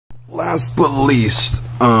last but least,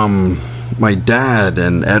 my dad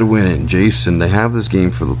and Edwin and Jason, they have this game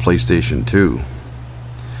for the PlayStation 2.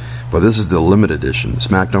 But this is the limited edition,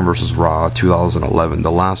 SmackDown vs. Raw 2011,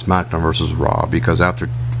 the last SmackDown vs. Raw, because after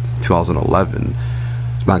 2011,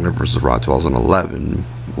 SmackDown vs. Raw 2011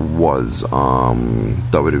 was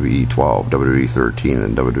WWE 12, WWE 13,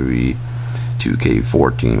 and WWE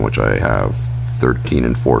 2K14, which I have 13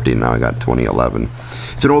 and 14. Now I got 2011.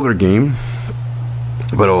 It's an older game,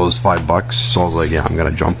 but it was $5, so I was like, yeah, I'm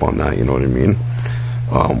gonna jump on that. You know what I mean?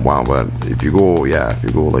 Wow, but if you go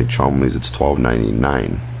like Chumley's, it's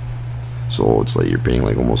 $12.99. So it's like you're paying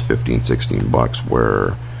like almost 15, 16 bucks,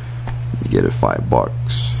 where you get it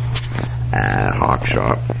 $5 at Hawk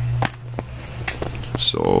Shop.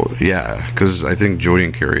 So yeah, because I think Jody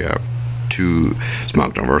and Kerry have two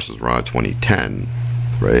SmackDown vs. Raw 2010,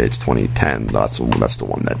 right? It's 2010. That's the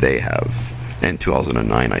one that they have, and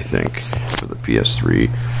 2009 I think for the PS3.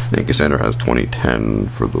 I think Cassandra has 2010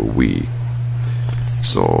 for the Wii.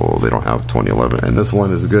 So they don't have 2011, and this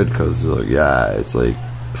one is good because yeah, it's like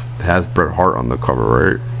it has Bret Hart on the cover,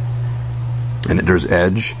 right? And there's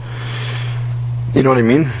Edge. You know what I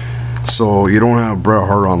mean? So you don't have Bret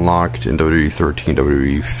Hart unlocked in WWE 13,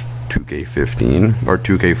 WWE 2K15, or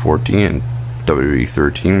 2K14, and WWE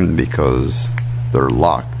 13 because they're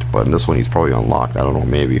locked. But in this one, he's probably unlocked. I don't know,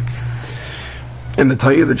 maybe. And to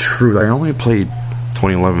tell you the truth, I only played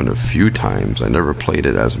 2011 a few times. I never played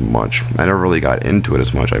it as much. I never really got into it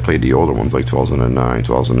as much. I played the older ones like 2009,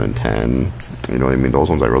 2010. You know what I mean? Those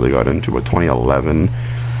ones I really got into. But 2011,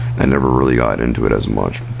 I never really got into it as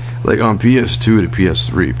much. Like on PS2 to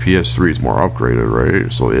PS3, PS3 is more upgraded,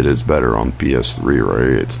 right? So it is better on PS3,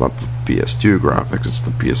 right? It's not the PS2 graphics, it's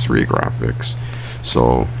the PS3 graphics.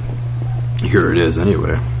 So here it is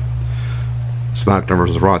anyway. SmackDown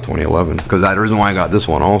vs. Raw 2011. Because the reason why I got this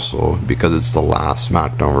one also, because it's the last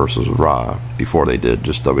SmackDown vs. Raw before they did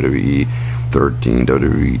just WWE 13,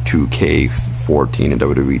 WWE 2K14, and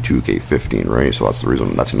WWE 2K15, right? So that's the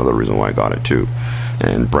reason. That's another reason why I got it too.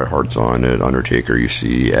 And Bret Hart's on it, Undertaker, you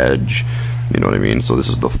see Edge, you know what I mean? So this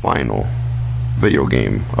is the final video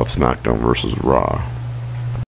game of SmackDown vs. Raw.